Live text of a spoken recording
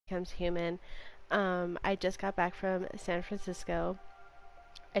Becomes Human. I just got back from San Francisco.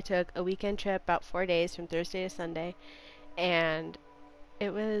 I took a weekend trip, about 4 days from Thursday to Sunday, and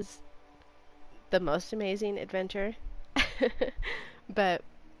it was the most amazing adventure. But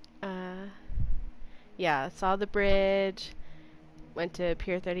uh, yeah, saw the bridge, went to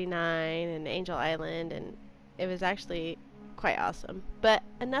Pier 39 and Angel Island, and it was actually quite awesome. But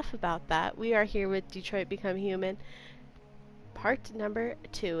enough about that. We are here with Detroit Become Human, part number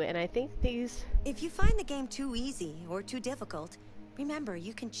 2, and I think these... If you find the game too easy or too difficult, remember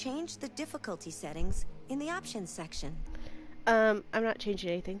you can change the difficulty settings in the options section. I'm not changing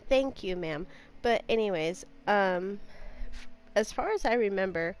anything. Thank you, ma'am. But anyways, as far as I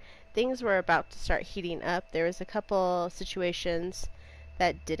remember, things were about to start heating up. There was a couple situations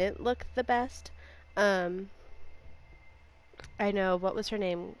that didn't look the best. I know, what was her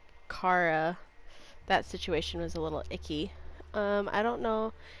name? Kara. That situation was a little icky. I don't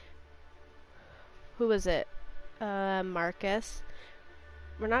know. Who was it? Marcus.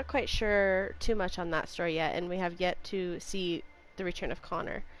 We're not quite sure too much on that story yet, and we have yet to see the return of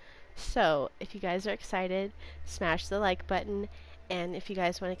Connor. So, if you guys are excited, smash the like button, and if you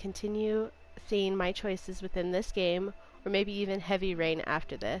guys want to continue seeing my choices within this game, or maybe even Heavy Rain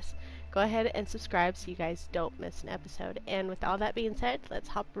after this, go ahead and subscribe so you guys don't miss an episode. And with all that being said, let's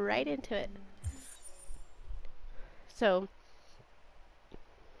hop right into it. So,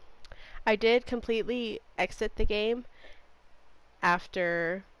 I did completely exit the game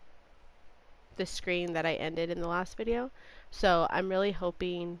after the screen that I ended in the last video, so I'm really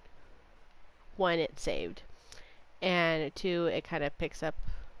hoping, 1, it saved, and 2, it kind of picks up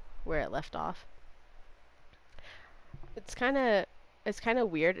where it left off. It's kind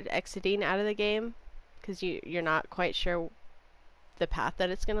of weird exiting out of the game because you're not quite sure the path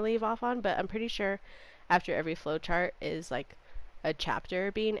that it's going to leave off on, but I'm pretty sure after every flowchart is like a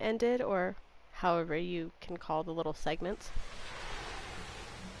chapter being ended, or however you can call the little segments.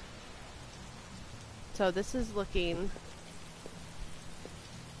 So this is looking...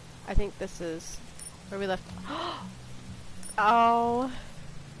 I think this is where we left. Oh!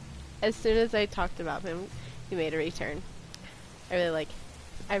 As soon as I talked about him, he made a return. I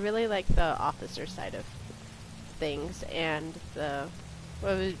really like the officer side of things, and the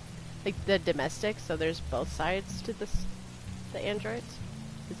like the domestic. So there's both sides to this. The androids.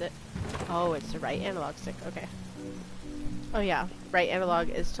 Is it? Oh, it's the right analog stick. Okay. Oh yeah, right analog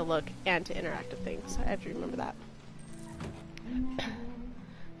is to look and to interact with things. I have to remember that.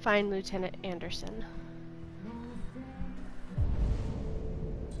 Find Lieutenant Anderson.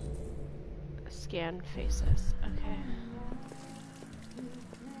 Scan faces. Okay.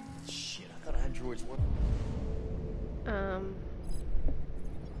 Shit, I thought androids were...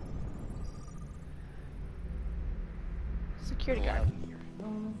 Security guard.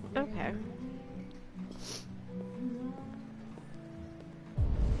 Okay.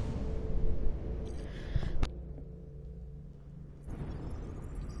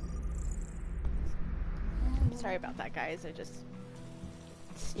 Sorry about that, guys. I just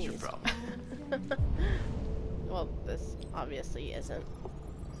sneezed. It's your problem. Well, this obviously isn't.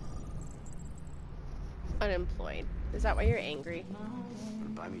 Unemployed. Is that why you're angry? Wanna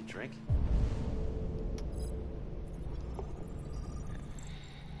buy me a drink?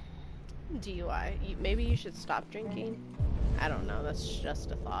 DUI. Maybe you should stop drinking? I don't know. That's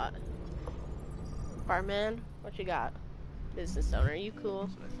just a thought. Barman, what you got? Business owner, you cool?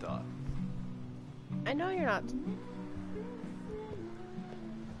 That's what I thought. I know you're not.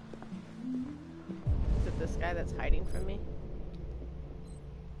 Is it this guy that's hiding from me?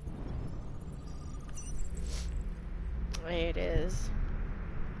 It is.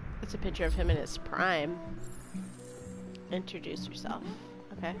 It's a picture of him in his prime. Introduce yourself.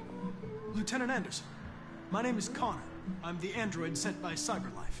 Okay. Lieutenant Anderson, my name is Connor. I'm the android sent by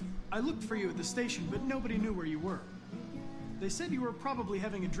CyberLife. I looked for you at the station, but nobody knew where you were. They said you were probably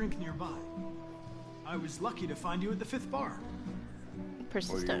having a drink nearby. I was lucky to find you at the 5th bar.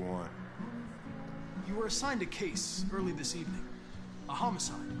 Persistent. What do you want? You were assigned a case early this evening. A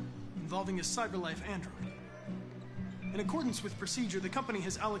homicide involving a CyberLife android. In accordance with procedure, the company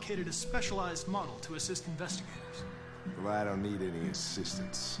has allocated a specialized model to assist investigators. Well, I don't need any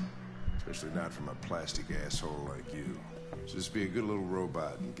assistance. Especially not from a plastic asshole like you. Just be a good little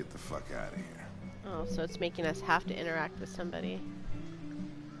robot and get the fuck out of here. Oh, so it's making us have to interact with somebody.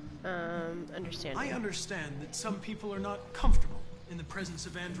 Understandable. I understand that some people are not comfortable in the presence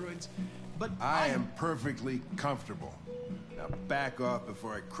of androids, but I am perfectly comfortable. Now back off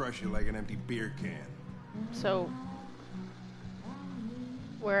before I crush you like an empty beer can. So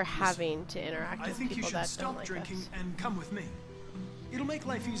we're having to interact I with think you people should that don't stop like drinking us. and come with me. It'll make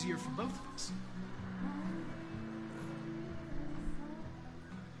life easier for both of us.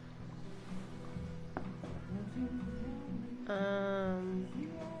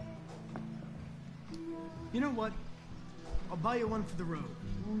 You know what? I'll buy you one for the road.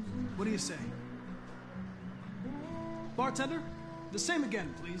 What do you say? Bartender, the same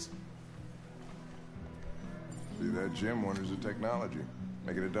again, please. See, that Jim wonders at technology.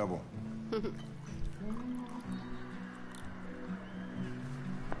 Make it a double.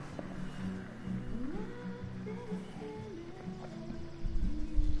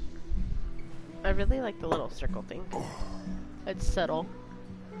 I really like the little circle thing. It's subtle,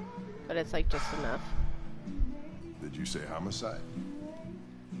 but it's like just enough. Did you say homicide?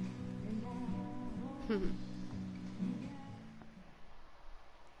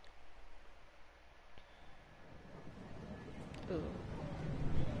 Ooh.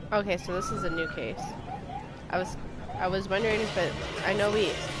 Okay, so this is a new case. I was wondering, but I know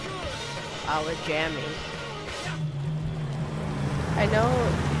we're jamming. I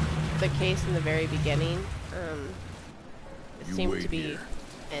know the case in the very beginning, it seemed to be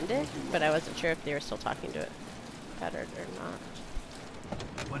ended, but I wasn't sure if they were still talking to it about it or not.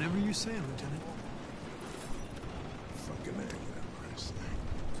 Whatever you say, Lieutenant. Fucking A, that first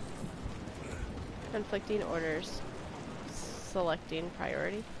thing. Conflicting orders. Selecting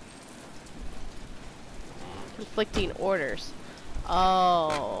priority. Conflicting orders.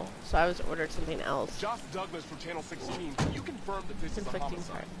 Oh, so I was ordered something else. Josh Douglas from Channel 16. Can you confirm that this is a Conflicting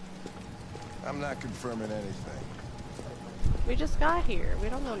homicide? part. I'm not confirming anything. We just got here. We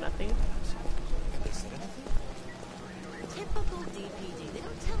don't know nothing. Typical DPD. They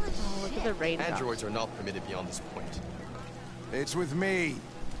don't tell us Oh, look at the raindrops. Androids are not permitted beyond this point. It's with me.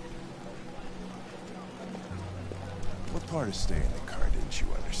 What part of staying in the car didn't you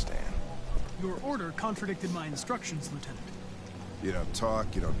understand? Your order contradicted my instructions, Lieutenant. You don't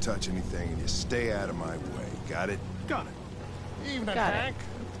talk, you don't touch anything, and you stay out of my way. Got it? Got it. Evening, Got it. Hank.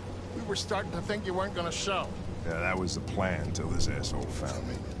 We were starting to think you weren't gonna show. Yeah, that was the plan until this asshole found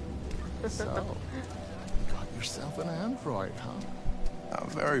me. So, you got yourself an android, huh? Oh,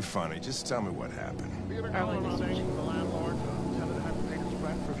 very funny. Just tell me what happened. We had a Are we call just- from the landlord. The tenant hadn't paid his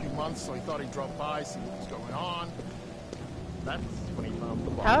rent for a few months, so he thought he'd drop by, see what was going on. That's when he found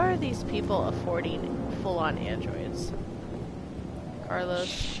the How body. are these people affording full-on androids? Carlos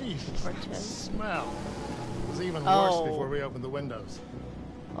Jesus, or that Tim? smell. It was even Oh. worse before we opened the windows.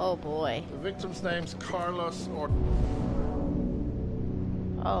 Oh boy. The victim's name's Carlos or...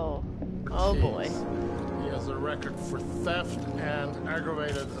 Oh. Oh boy. He has a record for theft and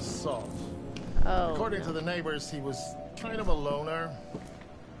aggravated assault. Oh. According to the neighbors, he was kind of a loner.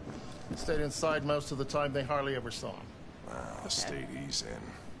 Stayed inside most of the time. They hardly ever saw him. Stayed easy in.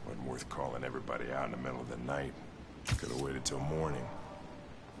 Wasn't worth calling everybody out in the middle of the night. Could have waited till morning.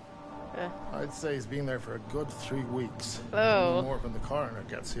 I'd say he's been there for a good 3 weeks. Oh. More when the coroner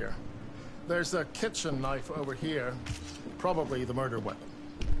gets here. There's a kitchen knife over here. Probably the murder weapon.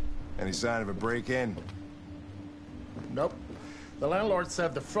 Any sign of a break-in? Nope. The landlord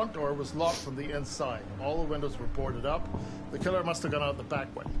said the front door was locked from the inside. All the windows were boarded up. The killer must have gone out the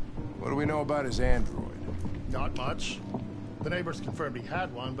back way. What do we know about his android? Not much. The neighbors confirmed he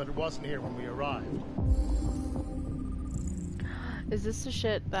had one, but it wasn't here when we arrived. Is this the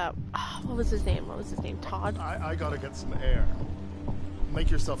shit that... Oh, what was his name? What was his name? Todd? I gotta get some air.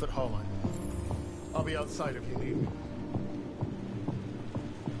 Make yourself at home. I'll be outside if you need me.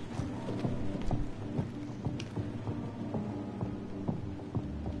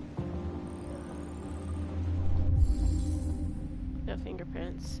 No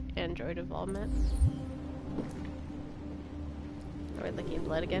fingerprints. Android involvement. Are we licking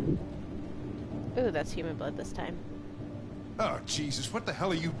blood again? Ooh, that's human blood this time. Oh, Jesus, what the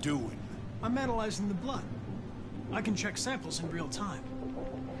hell are you doing? I'm analyzing the blood. I can check samples in real time.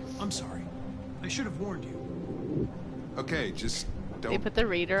 I'm sorry. I should have warned you. Okay, just don't They put the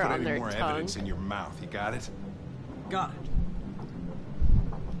reader put on any their more tongue. evidence in your mouth. You got it? Got it.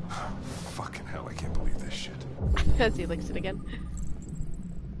 Fucking hell, I can't believe this shit. As he licks it again.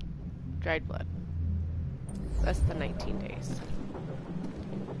 Dried blood. That's the 19 days.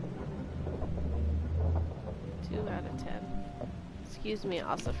 2 out of 10. Excuse me,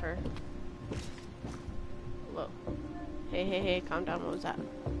 Ossifer. Whoa. Hey, hey, hey, calm down. What was that?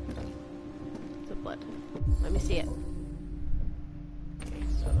 It's a blood. Let me see it. Okay,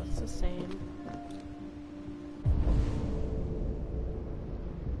 so that's the same.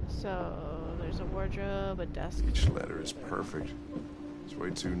 So, there's a wardrobe, a desk. Each letter is perfect. It's way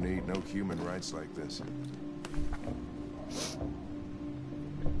too neat. No human writes like this.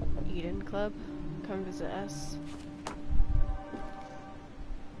 Eden Club. Come visit us.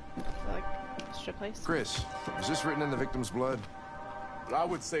 extra place? Chris, is this written in the victim's blood? I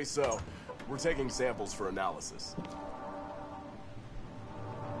would say so. We're taking samples for analysis.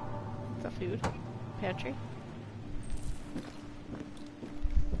 The food pantry.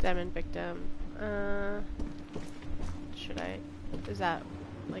 Examine victim. Should I? Is that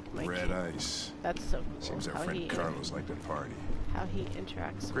like my Red key? ice. That's so cool. Seems our how friend he Carlos liked to party. how he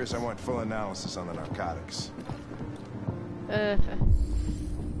interacts. Chris, I want full analysis on the narcotics. Uh,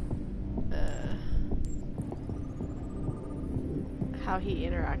 how he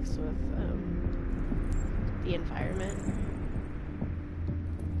interacts with the environment.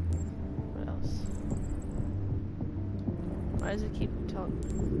 What else? Why does it keep telling?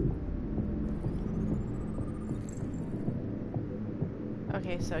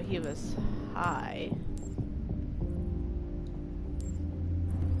 Okay, so he was high.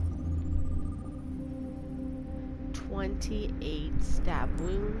 "28 stab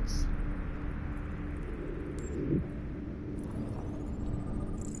wounds.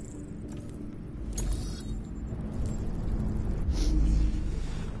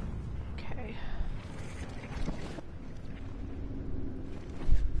 Okay.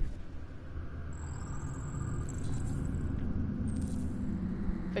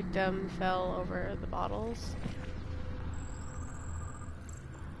 Victim fell over the bottles.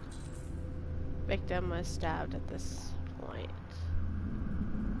 Victim was stabbed at this point.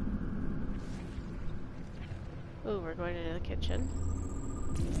 Ooh, we're going into the kitchen.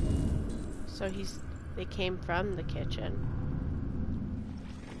 So they came from the kitchen.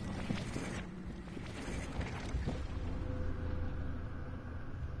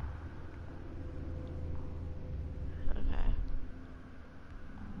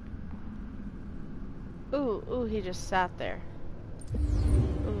 Okay. Ooh, he just sat there.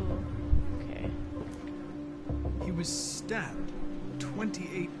 Ooh, okay. He was stabbed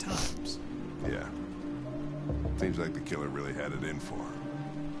 28 times. Yeah. Seems like the killer really had it in for him.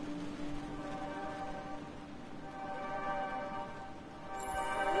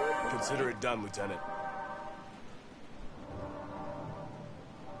 Consider it done, Lieutenant.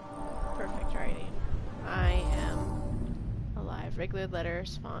 Perfect writing. I am alive. Regular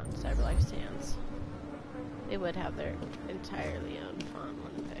letters, font, CyberLife stands. They would have their entirely own font,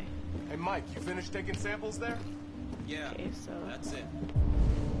 wouldn't they? Hey, Mike, you finished taking samples there? Yeah, Okay, so that's it.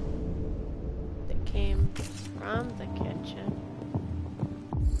 they came from the kitchen.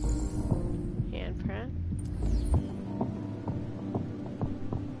 Handprint.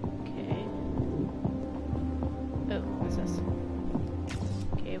 Okay. Oh, what's this?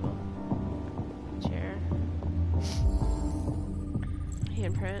 Cable. Chair.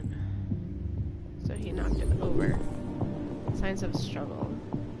 Handprint. So he knocked it over. Signs of struggle.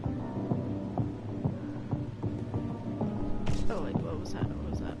 Oh wait, what was that? What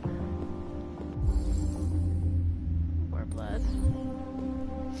was that? More blood.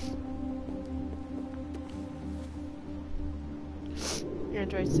 Your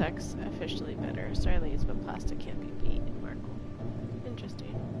Android sex officially better. Starlies, but plastic can't be beat. Mark.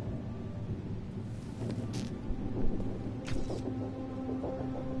 Interesting.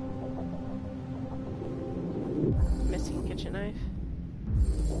 Missing kitchen knife.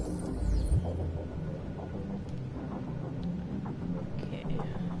 Okay.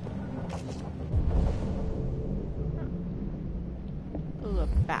 Ooh, a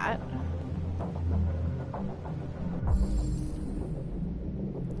bat.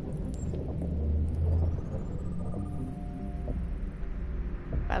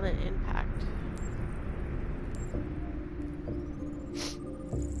 Violent impact.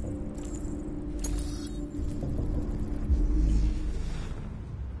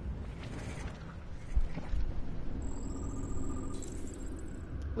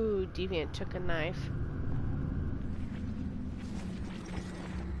 Ooh, Deviant took a knife.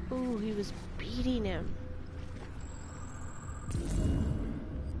 Ooh, he was beating him.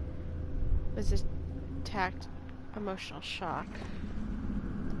 Was attacked emotional shock.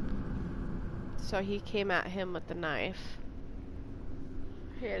 So he came at him with the knife.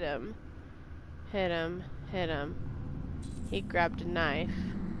 Hit him. Hit him. Hit him. He grabbed a knife.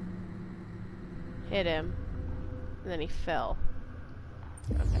 Hit him. And then he fell.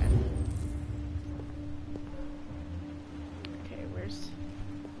 Okay. Okay, where's...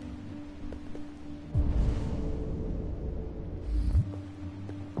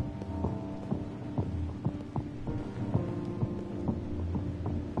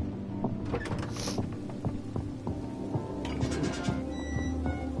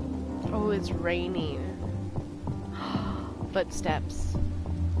 Oh, it's raining. Footsteps.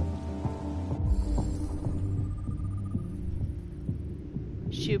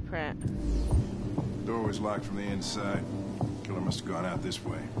 shoe print. Door was locked from the inside. Killer must have gone out this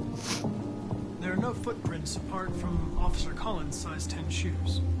way. There are no footprints apart from Officer Collins' size 10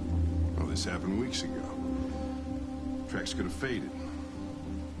 shoes. Well, this happened weeks ago. Tracks could have faded.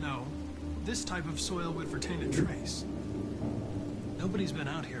 No, this type of soil would retain a trace. Nobody's been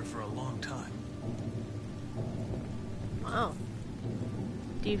out here for a long time. Wow.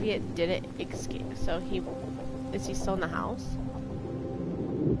 Deviant didn't escape, so is he still in the house?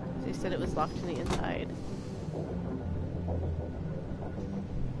 They said it was locked on the inside.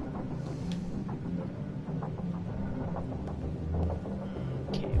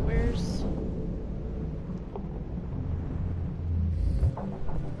 Okay, where's...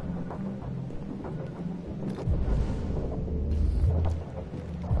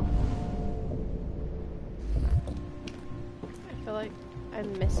 I feel like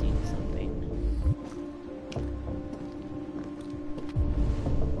I'm missing something.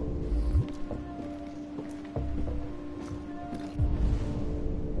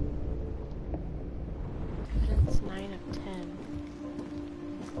 Evidence 9 of 10.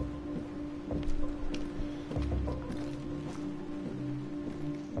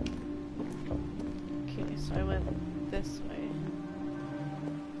 Okay, so I went this way.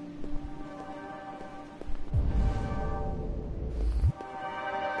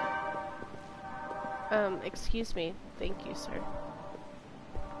 Excuse me. Thank you, sir.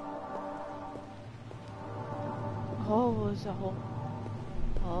 Oh, there's a hole.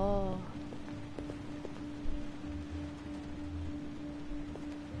 Oh.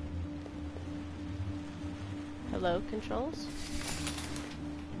 Hello, controls?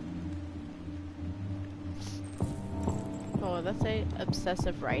 Oh, that's a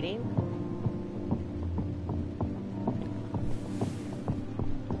obsessive writing.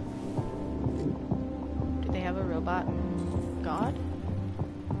 Do they have a robot god?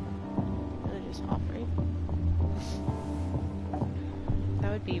 Or they're just offering?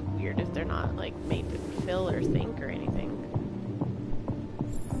 That would be weird if they're not like made to feel or think or anything.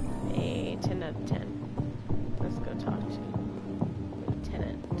 A 10 out of 10. Let's go talk to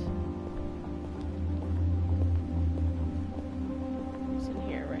Lieutenant. He's in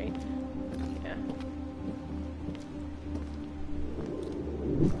here, right? Yeah.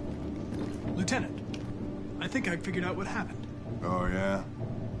 Lieutenant, I think I figured out what happened. Oh, yeah?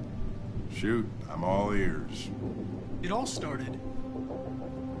 Shoot, I'm all ears. It all started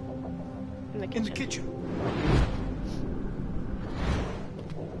In the in kitchen. the kitchen.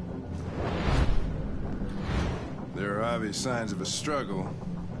 There are obvious signs of a struggle.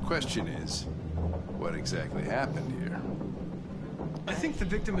 Question is, what exactly happened here? I think the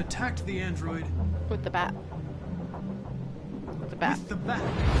victim attacked the android With the bat. With the bat. with the bat.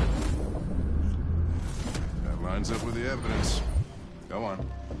 That lines up with the evidence. Go on.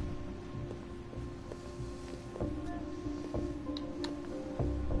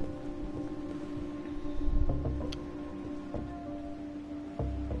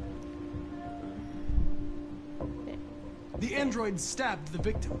 The android stabbed the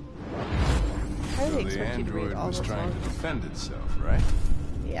victim. How did So they the expect you to read android all was this trying to long? defend itself, right?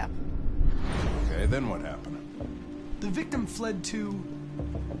 Yeah. Okay, then what happened? The victim fled to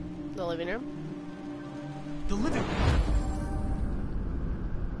The living room? the living room.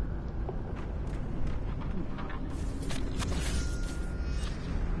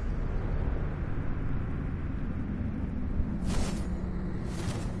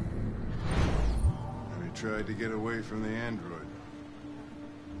 And he tried to get away from the android.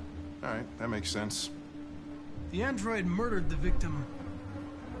 Alright, that makes sense. The android murdered the victim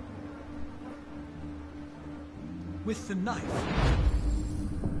with the knife.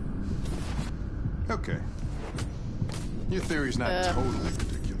 Okay. Your theory's not totally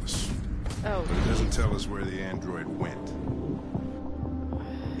ridiculous, Oh, but it doesn't tell us where the android went.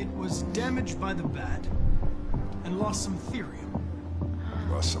 It was damaged by the bat and lost some therium.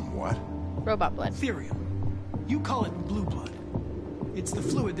 Lost some what? robot blood. Therium. You call it blue blood. It's the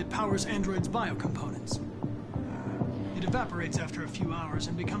fluid that powers androids' biocomponents. It evaporates after a few hours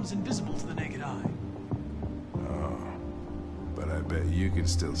and becomes invisible to the naked eye. But I bet you can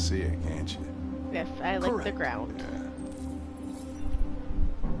still see it, can't you? If I lick the Correct. ground. Yeah.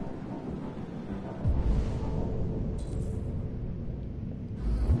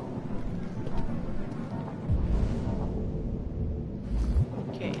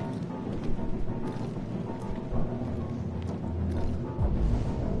 Okay.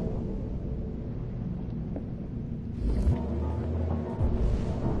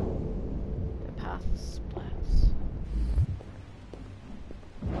 The path splits.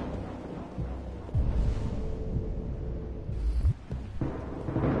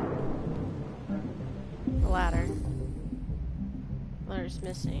 ladder. Ladder's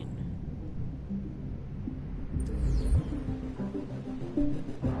missing.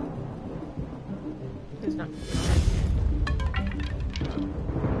 He's not.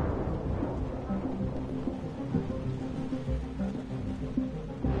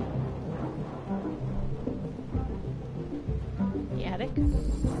 The attic?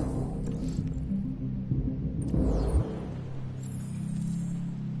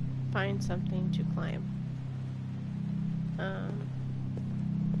 Find something to climb.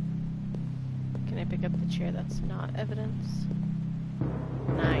 Can I pick up the chair that's not evidence?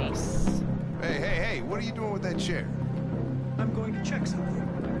 Nice. Hey, what are you doing with that chair? I'm going to check something.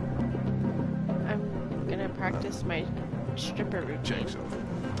 I'm gonna practice my stripper routine. Check something.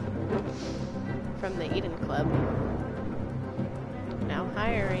 From the Eden Club. Now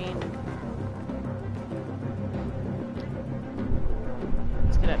hiring.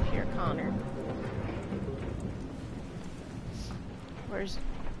 Let's get up here, Connor. Where's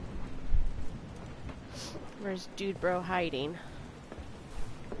Dude Bro hiding?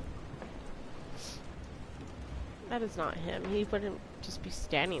 That is not him. He wouldn't just be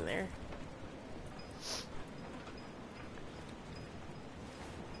standing there.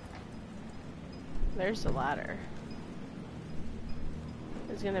 There's the ladder.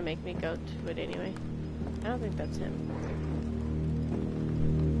 It's gonna make me go to it anyway. I don't think that's him.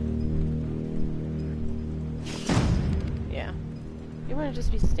 Yeah. You wanna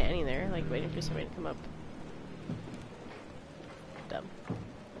just be standing there, like waiting for somebody to come up. Dumb.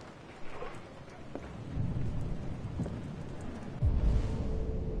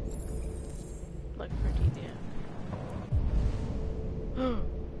 Look for Deviant.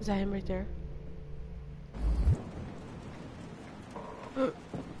 Is that him right there? Is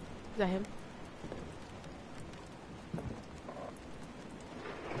that him?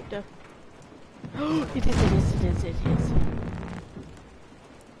 No. It is.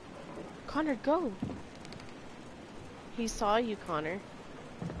 Connor, go! He saw you, Connor.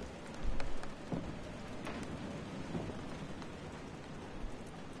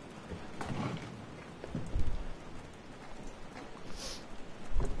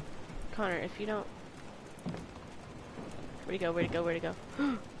 Connor, if you don't... Where'd he go?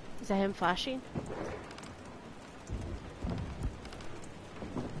 Is that him flashing?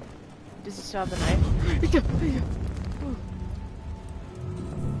 Does he still have the knife?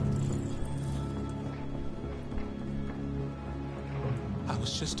 I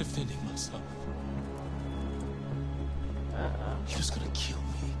was just defending myself. He was gonna kill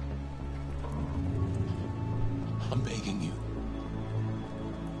me. I'm begging you.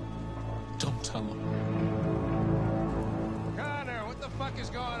 Don't tell him. Connor, what the fuck is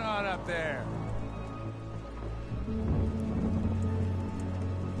going on up there?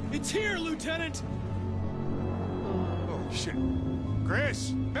 It's here, Lieutenant! Oh, shit.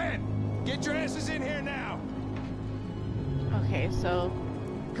 Chris, Ben, get your asses in here now! Okay, so...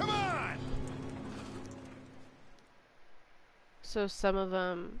 Come on! So some of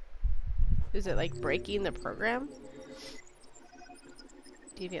them... Is it like breaking the program?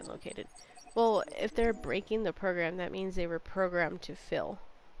 Deviant located. Well, if they're breaking the program, that means they were programmed to fill.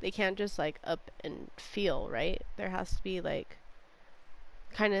 They can't just like up and feel, right? There has to be like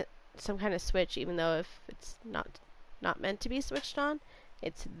some kind of switch, even though if it's not meant to be switched on,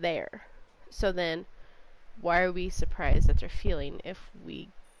 it's there. So then why are we surprised that they're feeling if we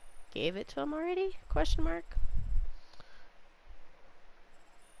gave it to them already? Question mark.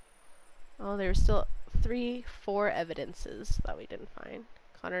 Oh, there's still 4 evidences that we didn't find.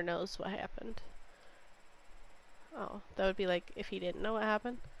 Connor knows what happened. Oh, that would be like if he didn't know what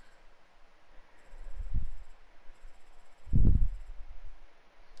happened.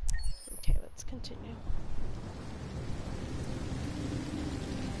 Okay, let's continue.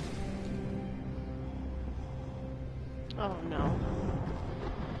 Oh no.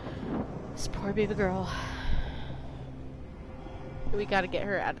 This poor baby girl. We gotta get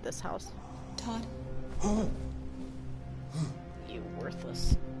her out of this house. Todd? You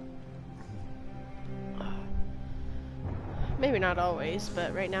worthless. Maybe not always,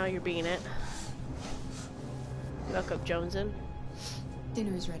 but right now you're being it. Look up Jonesin.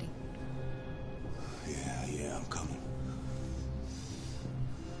 Dinner is ready. Yeah, I'm coming.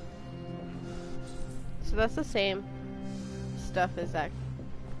 So that's the same stuff as that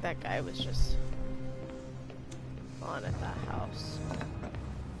guy was just on at that house.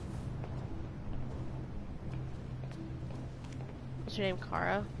 What's your name,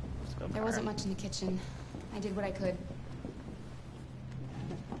 Kara? Let's go, There Kara. wasn't much in the kitchen. I did what I could.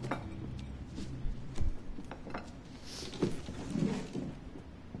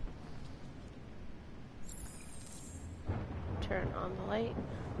 turn on the light.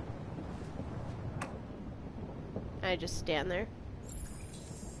 I just stand there.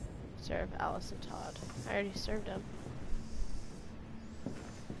 Serve Alice and Todd. I already served them.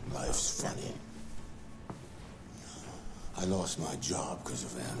 Life's funny. I lost my job because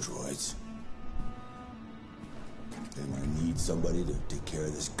of androids. And I need somebody to take care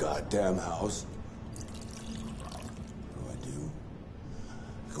of this goddamn house. What do?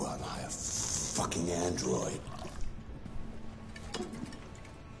 I go out and hire a fucking android.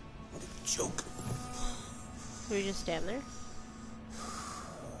 What a joke. Do we just stand there?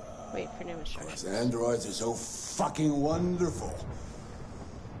 Wait for new instructions. These androids are so fucking wonderful.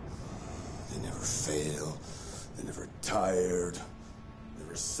 They never fail. They're never tired.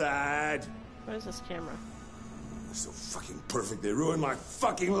 Never sad. What is this camera? They're so fucking perfect. They ruin my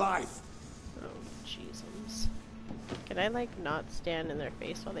fucking life. Oh, Jesus. Can I, like, not stand in their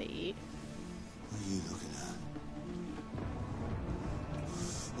face while they eat? What are you looking at?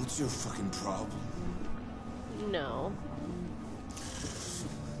 What's your fucking problem? No.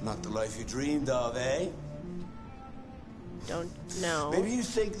 Not the life you dreamed of, eh? Don't know. Maybe you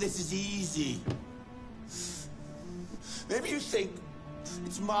think this is easy. Maybe you think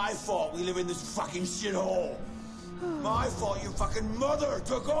it's my fault we live in this fucking shithole. My fault your fucking mother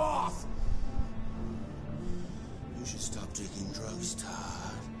took off. You should stop taking drugs,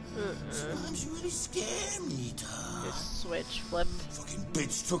 Todd. Sometimes you really scare me, Todd. This switch flipped. Fucking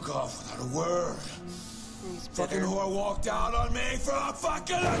bitch took off without a word. He's Fucking bitter. whore walked out on me for a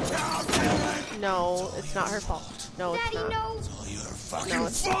fucking accountant. No, it's not her fault. No, it's not. no! It's all your fucking No,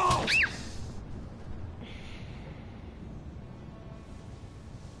 it's fault.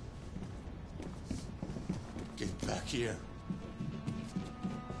 Get back here.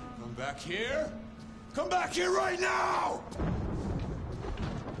 Come back here. Come back here right now.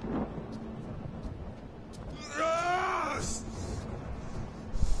 Yes!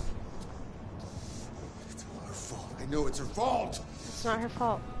 It's all her fault. I know it's her fault. It's not her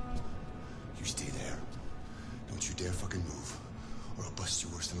fault. You stay there. Don't you dare fucking move, or I'll bust you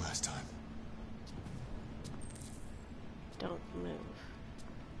worse than last time. Don't move.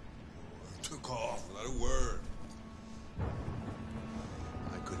 Took off without a word.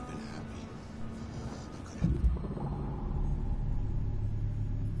 I could have been happy. I could have.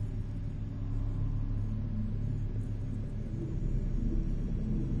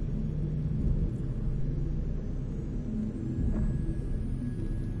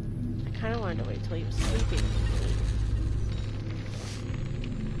 I kind of wanted to wait till he was sleeping.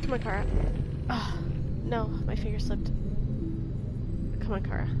 Come on, Kara. Ah, no, my finger slipped. Come on,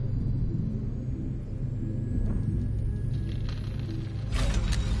 Kara.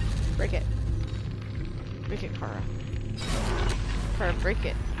 Break it. Break it, Kara. Kara, break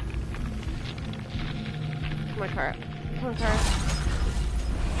it. Come on, Kara. Come on, Kara.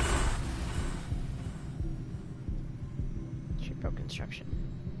 She broke instruction.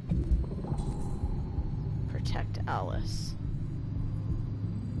 Protect Alice.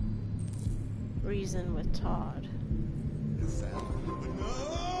 Reason with Todd.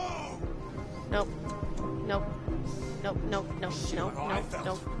 Nope. Nope. Nope, nope, nope, nope, nope,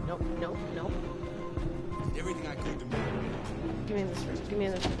 nope, nope, nope, nope. Everything I could to make. Give me this room. Give me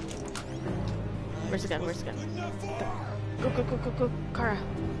this room. Where's the gun? Where's the gun? Go, go, go, go, go. Kara.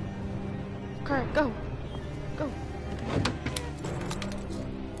 Kara, go. Go.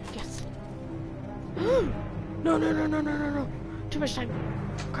 Yes. No, no, no, no, no, no, no. Too much time.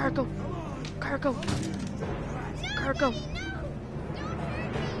 Kara, go. Kara, go. Kara, go.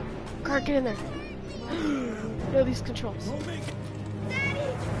 Kara, get in there. No, these controls.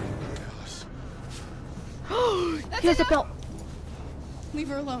 He has a belt. Leave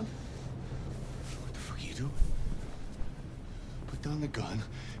her alone. What the fuck are you doing? Put down the gun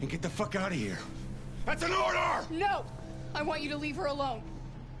and get the fuck out of here. That's an order! No! I want you to leave her alone.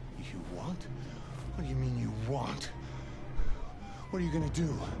 You want? What do you mean you want? What are you gonna do?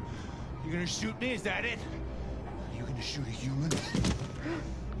 You gonna shoot me? Is that it? Are you gonna shoot a human?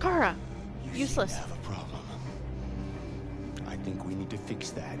 Kara. You Useless. seem to have a problem. I think we need to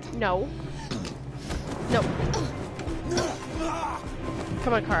fix that. No. No.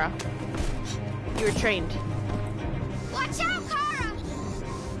 Come on, Kara. You were trained. Watch out, Kara!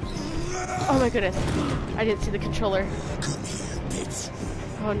 Oh my goodness. I didn't see the controller. Come here, bitch.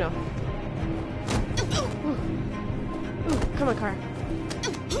 Oh no. Ooh. Ooh, come on, Kara.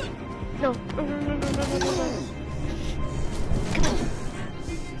 No. No, no, no, no, no, no, no, no. Come on.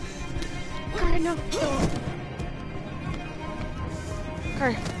 Kara, no.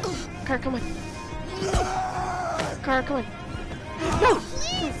 Kara. Kara, come on. Kara, come on. No!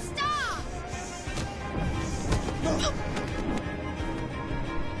 Please stop!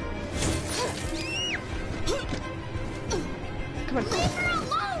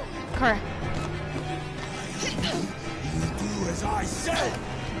 said!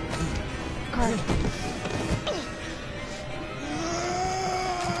 Card.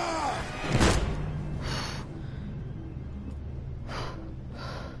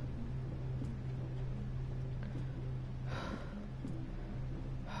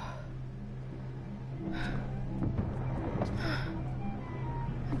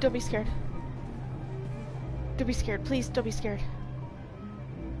 Don't be scared. Don't be scared. Please, don't be scared.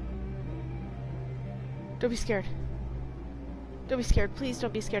 Don't be scared. Don't be scared. Please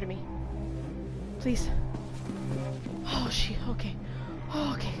don't be scared of me. Please. Oh, okay.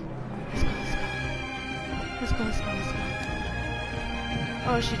 Oh, okay. Let's go, let's go. Let's go, let's go, let's go.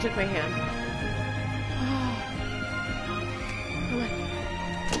 Oh, she took my hand. Oh. Come on.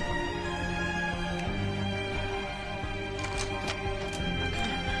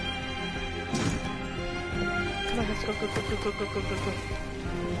 Come on, let's go, go, go, go, go, go, go, go, go.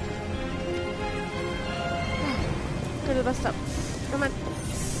 Go to the bus stop. Come on.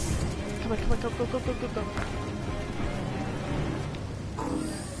 Come on, come on, go, go, go, go, go, go.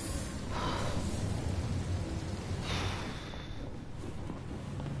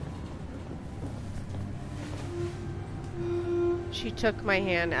 She took my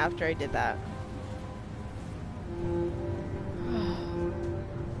hand after I did that.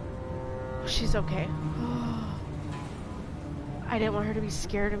 She's okay. I didn't want her to be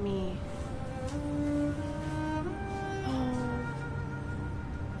scared of me. Oh.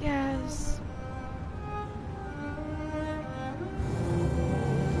 Yes.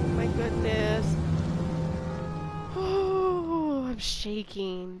 My goodness. Oh, I'm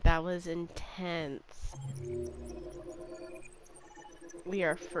shaking. That was intense. We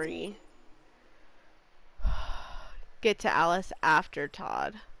are free. Get to Alice after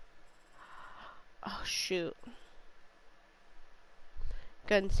Todd. Oh, shoot.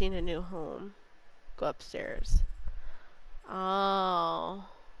 Gun seen a new home. Go upstairs. Oh.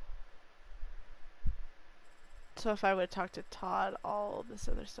 So if I would have talked to Todd, all this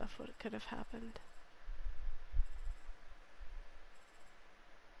other stuff could have happened.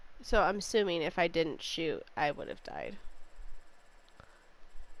 So I'm assuming if I didn't shoot, I would have died.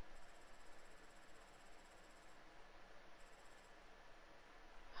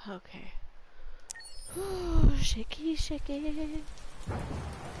 Okay. Ooh, shaky, shaky.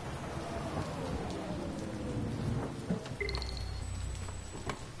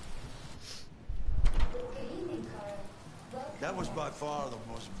 That was by far the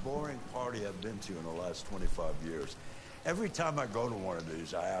most boring party I've been to in the last 25 years. Every time I go to one of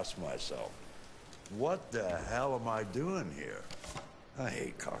these, I ask myself, what the hell am I doing here? I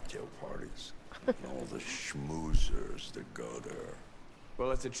hate cocktail parties. And all the schmoozers that go there.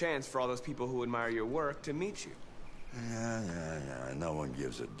 Well, it's a chance for all those people who admire your work to meet you. Yeah. No one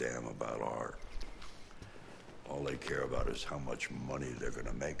gives a damn about art. All they care about is how much money they're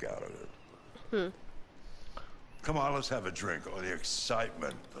gonna make out of it. Come on, let's have a drink. Oh, the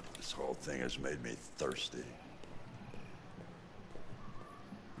excitement of this whole thing has made me thirsty.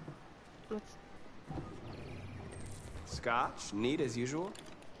 Scotch? Neat as usual?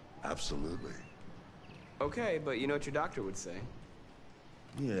 Absolutely. Okay, but you know what your doctor would say.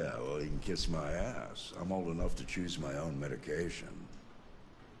 Yeah, well, he can kiss my ass. I'm old enough to choose my own medication.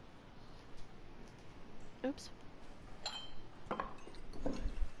 Oops.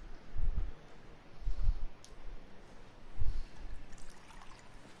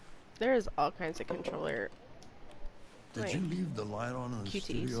 There is all kinds of controller. Did you leave the light on in the QTs.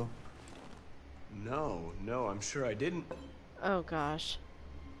 studio? No, I'm sure I didn't. Oh gosh.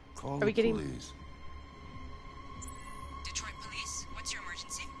 Call Are the we getting police. Detroit Police, what's your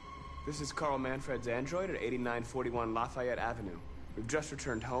emergency? This is Carl Manfred's android at 8941 Lafayette Avenue. We've just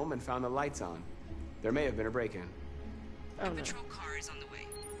returned home and found the lights on. There may have been a break-in. Oh, no. Patrol car is on the way.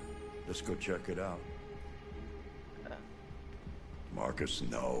 Let's go check it out. Marcus,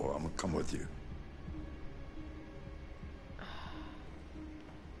 no, I'm gonna come with you.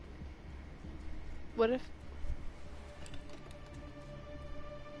 What if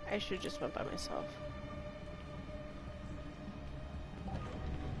I should just went by myself?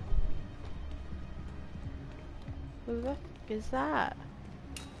 Who the f is that?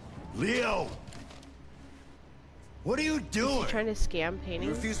 Leo! What are you Is doing? he trying to scam You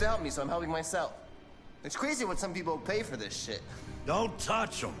paintings? refused to help me, so I'm helping myself. It's crazy what some people pay for this shit. Don't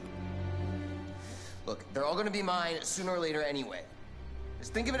touch him. Look, they're all gonna be mine sooner or later anyway.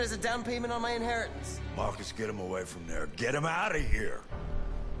 Just think of it as a down payment on my inheritance. Marcus, get him away from there. Get him out of here.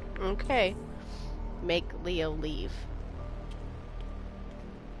 Okay. Make Leo leave.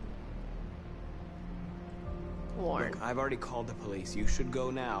 Warn. Look, I've already called the police. You should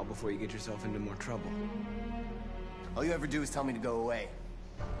go now before you get yourself into more trouble. All you ever do is tell me to go away.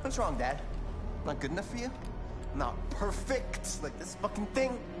 What's wrong, Dad? Not good enough for you? Not perfect, like this fucking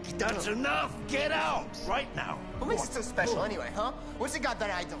thing? That's enough! Get out! Right now! What makes it so special anyway, huh? What's it got that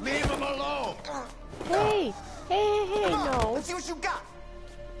I don't? Leave him alone! Hey! Hey, Come on, no. let's see what you got!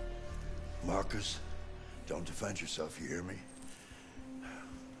 Marcus, don't defend yourself, you hear me?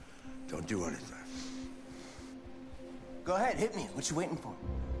 Don't do anything. Go ahead, hit me. What you waiting for?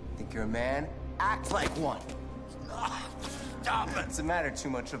 Think you're a man? Act like one. Stop it! What's the matter? Too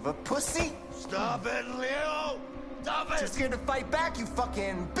much of a pussy? Stop it, Leo! Stop it! Too scared to fight back, you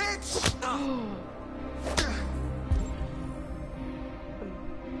fucking bitch!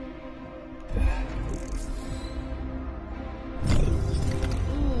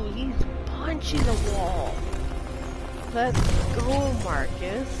 Ooh, he's punching the wall. Let's go,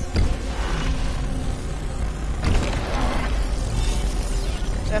 Marcus.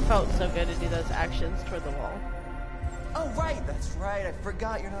 That felt so good to do those actions toward the wall. Oh, right, that's right. I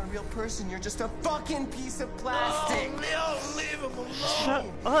forgot you're not a real person. You're just a fucking piece of plastic. Leo, leave him alone! Shut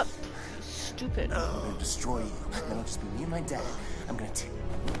up, stupid. I'm gonna destroy you. Then it'll just be me and my dad. I'm gonna take...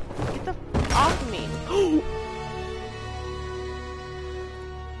 Get the f off me.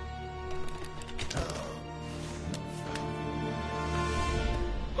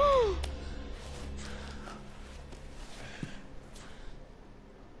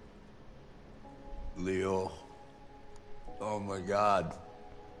 Leo. Oh my God.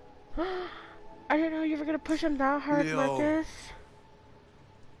 I didn't know you were gonna push him that hard, Leo. Marcus.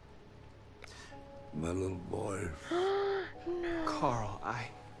 My little boy. No. Carl, I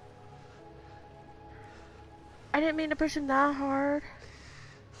didn't mean to push him that hard.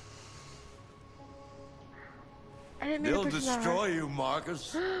 I didn't mean They'll to push him that destroy hard. you,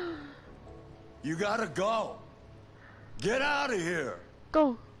 Marcus. You gotta go. Get out of here.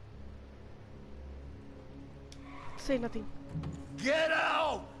 Go. Say nothing. Get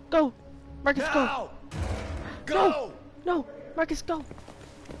out. Go. Marcus, go. Now. Go. No. Marcus, go.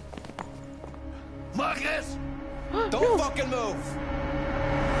 Marcus. Don't No. fucking move!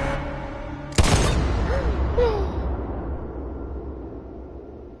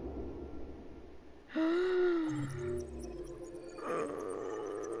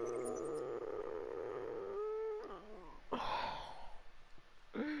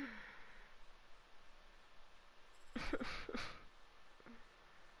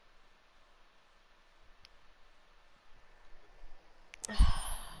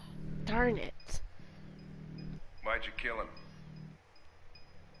 Darn it. Why'd you kill him?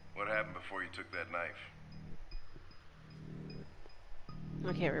 What happened before you took that knife?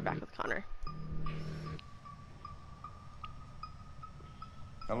 Okay, we're back with Connor.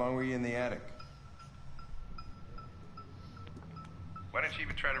 How long were you in the attic? Why didn't you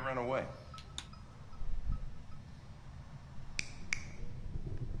even try to run away?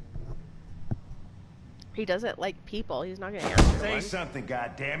 He doesn't like people. He's not gonna answer Say one. something,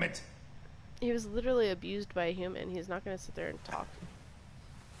 goddammit. He was literally abused by a human. He's not gonna sit there and talk.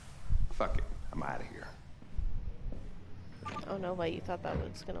 Fuck it. I'm out of here. Oh no, wait, you thought that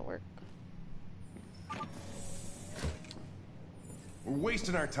was gonna work. We're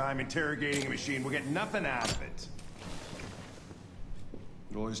wasting our time interrogating a machine. We'll get nothing out of it.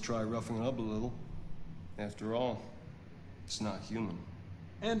 You always try roughing it up a little. After all, it's not human.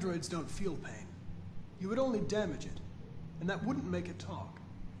 Androids don't feel pain. You would only damage it, and that wouldn't make it talk.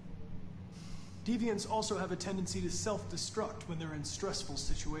 Deviants also have a tendency to self-destruct when they're in stressful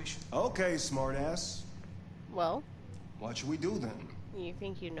situations. Okay, smartass. Well, What should we do then? you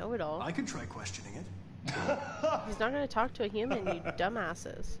think you know it all. I could try questioning it. He's not gonna talk to a human, you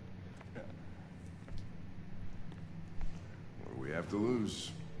dumbasses. What do we have to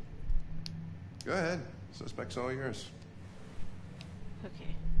lose? Go ahead. Suspect's all yours.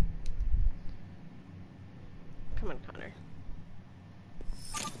 Okay. Come on, Connor.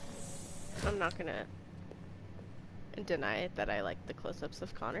 I'm not gonna deny that I like the close-ups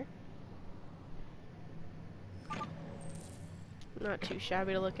of Connor. Not too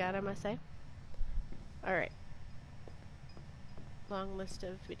shabby to look at, I must say. Alright. Long list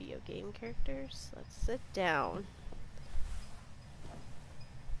of video game characters. Let's sit down.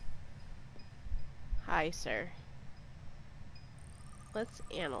 Hi, sir. Let's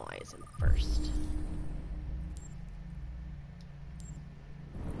analyze him first.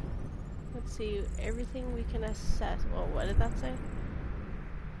 Let's see, everything we can assess. Well, what did that say?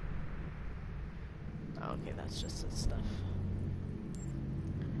 Oh, okay, that's just his stuff.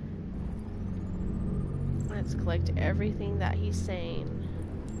 Let's collect everything that he's saying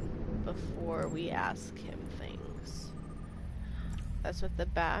before we ask him things. That's with the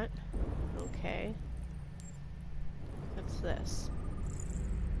bat. Okay. What's this?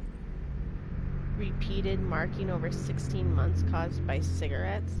 Repeated marking over 16 months caused by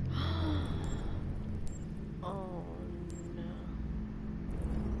cigarettes. Oh no.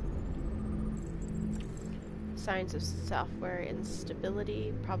 Signs of software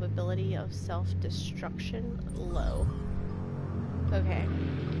instability. Probability of self-destruction low. Okay.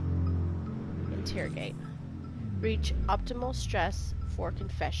 Interrogate. Reach optimal stress for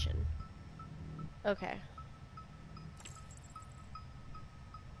confession. Okay.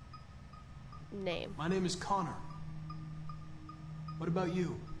 Name. My name is Connor. What about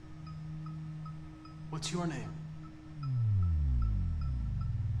you? What's your name?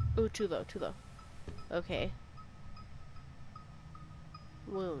 Ooh, too low, too low. Okay.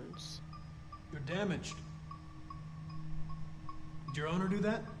 Wounds. You're damaged. Did your owner do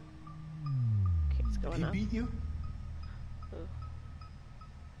that? Okay, it's going Did he up. beat you? Ooh.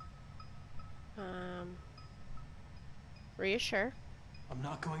 Reassure. I'm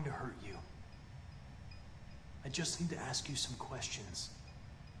not going to hurt you. I just need to ask you some questions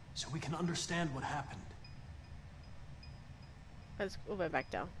so we can understand what happened. Let's move it back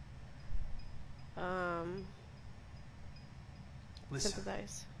down. Listen,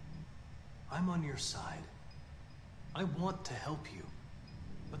 Sympathize. I'm on your side. I want to help you,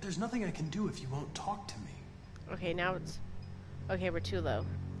 but there's nothing I can do if you won't talk to me. Okay, now it's... Okay, we're too low.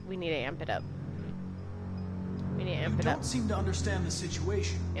 We need to amp it up. We need to amp it You up. don't seem to understand the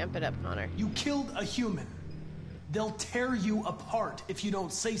situation. Amp it up, Connor. You killed a human. They'll tear you apart if you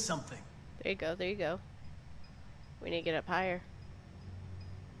don't say something. There you go, there you go. We need to get up higher.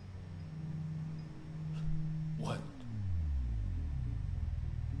 What?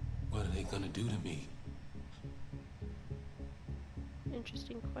 What are they gonna do to me?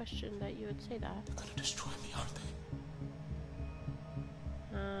 Interesting question that you would say that. They're gonna destroy me, aren't they?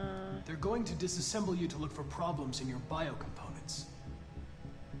 They're going to disassemble you to look for problems in your biocomponents.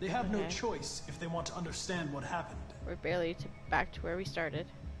 They have no Okay. choice if they want to understand what happened. We're barely back to where we started.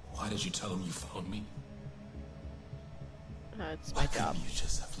 Why did you tell them you found me? It's Why my job. couldn't you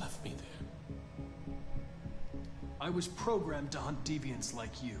just have left me there? I was programmed to hunt deviants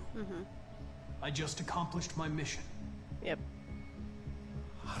like you. I just accomplished my mission. Yep.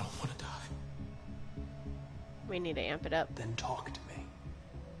 I don't want to die. We need to amp it up. Then talk to me.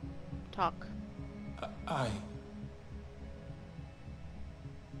 Talk. I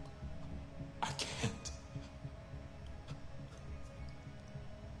can't.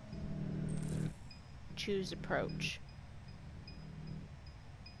 Choose approach.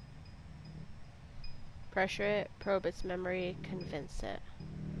 Pressure it, probe its memory, convince it.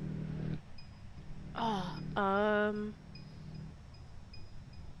 Oh,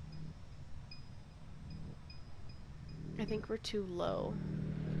 I think we're too low.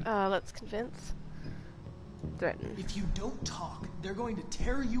 Let's convince. Threaten. If you don't talk, they're going to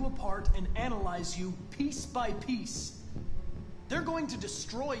tear you apart and analyze you piece by piece. They're going to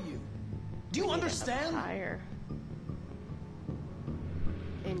destroy you. Do you understand? Higher.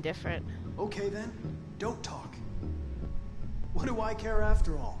 Indifferent. Okay then, don't talk. What do I care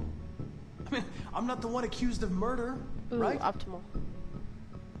after all? I mean, I'm not the one accused of murder, Ooh, right? optimal.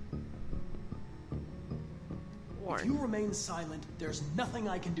 If you remain silent, there's nothing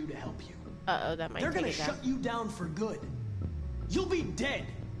I can do to help you. Uh-oh, that might They're take gonna it down. shut you down for good. You'll be dead.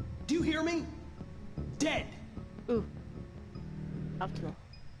 Do you hear me? Dead. Ooh. Optimal.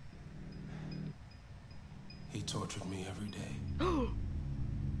 He tortured me every day.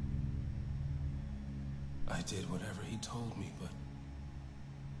 I did whatever he told me, but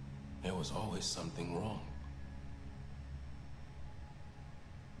there was always something wrong.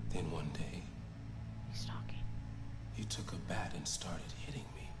 Then one day, He's talking. he took a bat and started hitting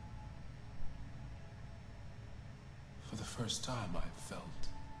me. For the first time, I felt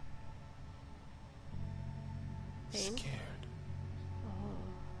Pain? scared.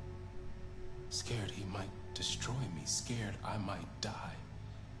 Scared he might destroy me. Scared I might die.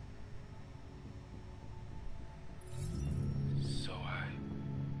 So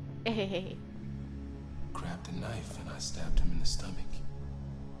I Hey. grabbed a knife and I stabbed him in the stomach.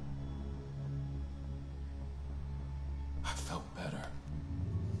 I felt better.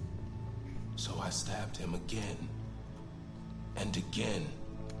 So I stabbed him again and again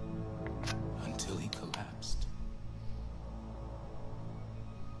until he collapsed.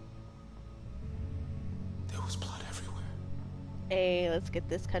 There was blood everywhere. Hey, let's get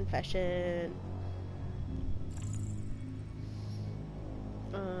this confession.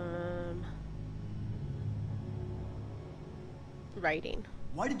 Writing.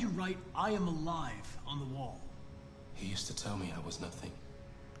 Why did you write "I am alive" on the wall? He used to tell me I was nothing.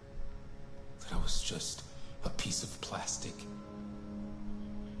 That I was just A piece of plastic.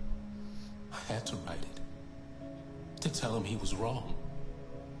 I had to write it. To tell him he was wrong.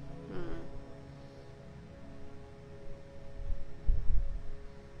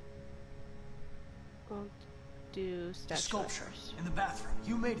 We'll do The statue sculpture first. in the bathroom.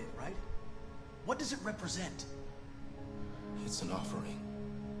 You made it, right? What does it represent? It's an offering.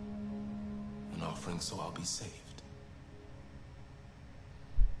 An offering so I'll be saved.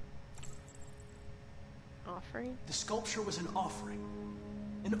 Offering? The sculpture was an offering.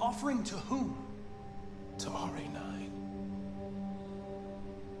 An offering to whom? To RA9.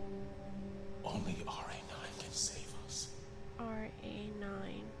 Only RA9 can save us.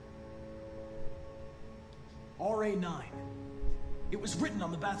 RA9. RA9. It was written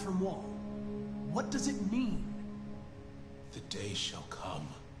on the bathroom wall. What does it mean? The day shall come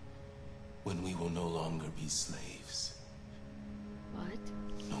when we will no longer be slaves. What?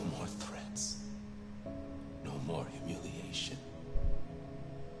 No more threats. No more humiliation.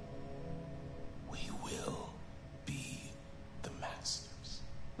 We will be the masters.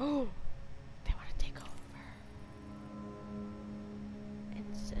 Oh, they want to take over.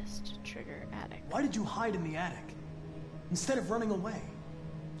 Insist trigger attic. Why did you hide in the attic? Instead of running away?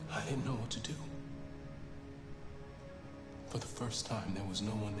 I didn't know what to do. For the first time, there was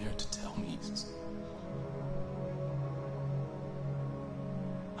no one there to tell me.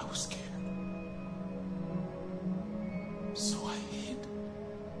 I was scared. So I hid.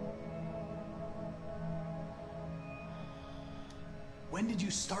 When did you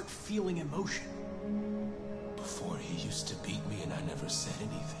start feeling emotion? Before he used to beat me and I never said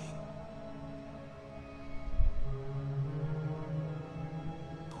anything.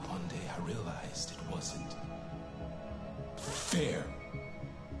 But one day I realized it wasn't fair.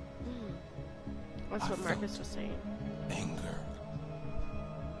 That's what Marcus was saying. Anger.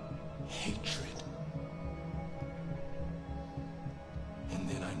 Hatred. And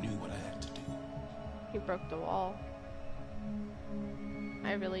then I knew what I had to do. He broke the wall.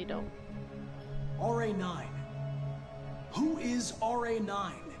 I really don't. RA9. Who is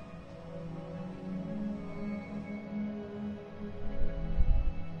RA9?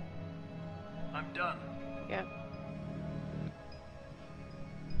 I'm done. Yep.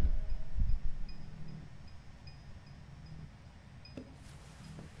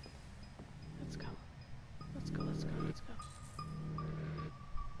 Let's go. Let's go, let's go, let's go.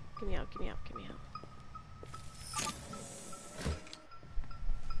 Get me out, get me out, get me out.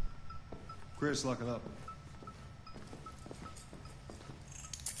 Chris, lock it up.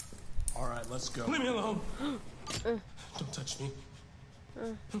 All right, let's go. Leave me alone. Don't touch me.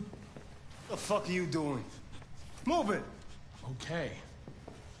 The fuck are you doing? Move it! Okay.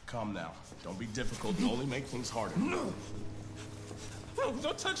 Calm now. Don't be difficult and only make things harder. No,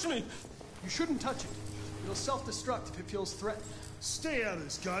 don't touch me. You shouldn't touch it. It'll self-destruct if it feels threatened. Stay out of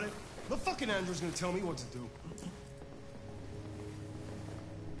this, got it? The fucking android's gonna tell me what to do.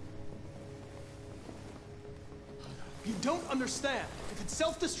 You don't understand. If it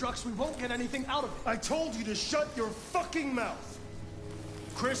self-destructs, we won't get anything out of it. I told you to shut your fucking mouth!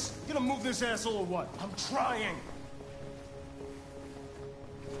 Chris, you gonna move this asshole or what? I'm trying.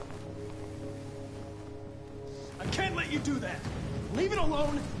 I can't let you do that. Leave it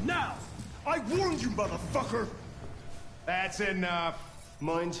alone now. I warned you, motherfucker! That's enough.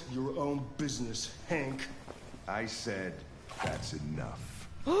 Mind your own business, Hank. I said that's enough.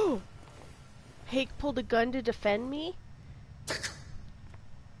 Oh! Hank pulled a gun to defend me? You're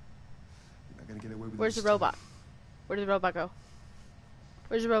not gonna get away with Where's this the robot? Where did the robot go?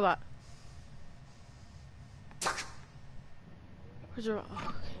 Where's the robot? Where's the robot? Oh,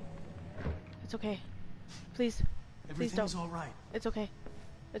 okay. It's okay. Please. Please don't. Everything's all right. It's okay.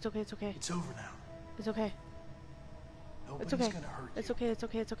 It's okay, it's okay. It's over now. It's okay. Nobody's It's okay. gonna hurt you. It's okay, it's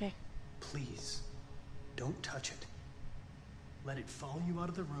okay, it's okay. Please, don't touch it. Let it follow you out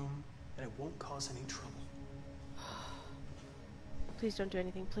of the room, and it won't cause any trouble. Please don't do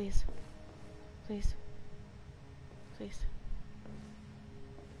anything, please. Please. Please.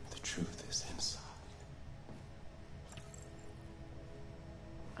 The truth is inside.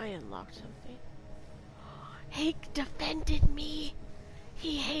 I unlocked something. Hank defended me!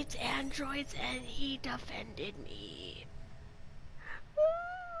 He hates androids and he defended me.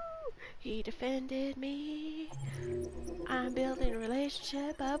 Woo! He defended me. I'm building a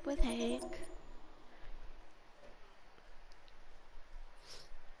relationship up with Hank.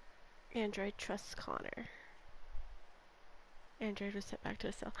 Android trusts Connor. Android was sent back to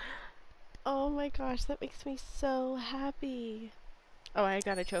his cell. Oh my gosh, that makes me so happy. Oh, I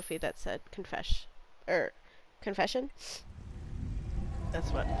got a trophy that said confession. That's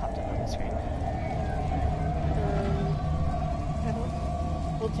what popped up on the screen.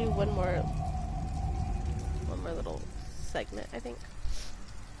 we'll do one more little segment, I think.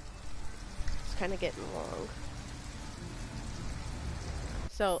 It's kind of getting long.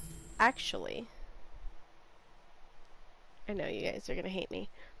 So, actually, I know you guys are going to hate me,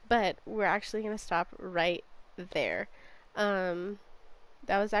 but we're actually going to stop right there. That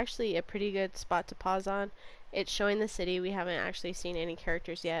was actually a pretty good spot to pause on. It's showing the city. We haven't actually seen any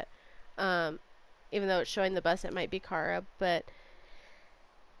characters yet. Even though it's showing the bus, it might be Kara, but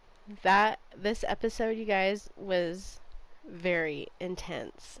this episode, you guys, was very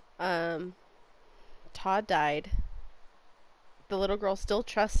intense. Todd died. The little girl still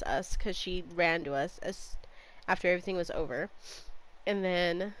trusts us because she ran to us after everything was over. And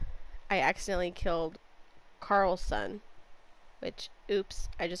then I accidentally killed Carl's son, which, oops,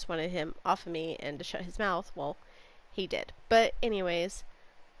 I just wanted him off of me and to shut his mouth. Well, he did. But anyways,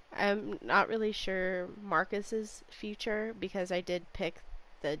 I'm not really sure Marcus's future because I did pick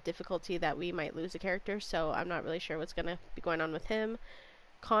the difficulty that we might lose a character, so I'm not really sure what's going to be going on with him.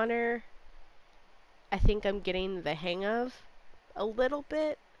 Connor, I think I'm getting the hang of a little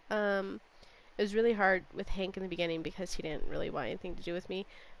bit. It was really hard with Hank in the beginning because he didn't really want anything to do with me.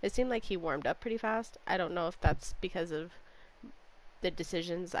 It seemed like he warmed up pretty fast. I don't know if that's because of the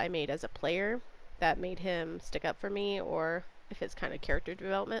decisions I made as a player that made him stick up for me, or if it's kind of character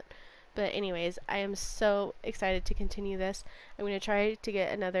development. But anyways, I am so excited to continue this. I'm going to try to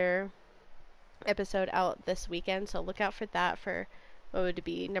get another episode out this weekend, so look out for that for, what would it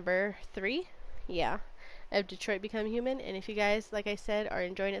be, number 3? Yeah, of Detroit Become Human. And if you guys, like I said, are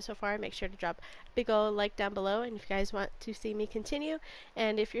enjoying it so far, make sure to drop a big ol' like down below. And if you guys want to see me continue,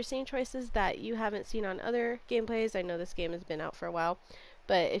 and if you're seeing choices that you haven't seen on other gameplays, I know this game has been out for a while,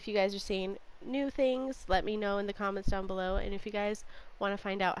 but if you guys are seeing new things, let me know in the comments down below. And if you guys want to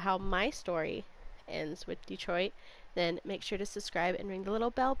find out how my story ends with Detroit, then make sure to subscribe and ring the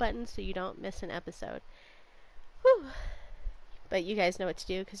little bell button so you don't miss an episode. Whew. But you guys know what to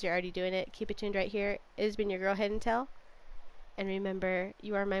do because you're already doing it. Keep it tuned right here. It has been your girl Hiddentail. And remember,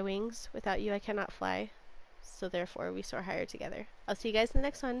 you are my wings. Without you, I cannot fly. So therefore, we soar higher together. I'll see you guys in the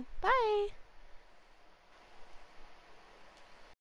next one. Bye!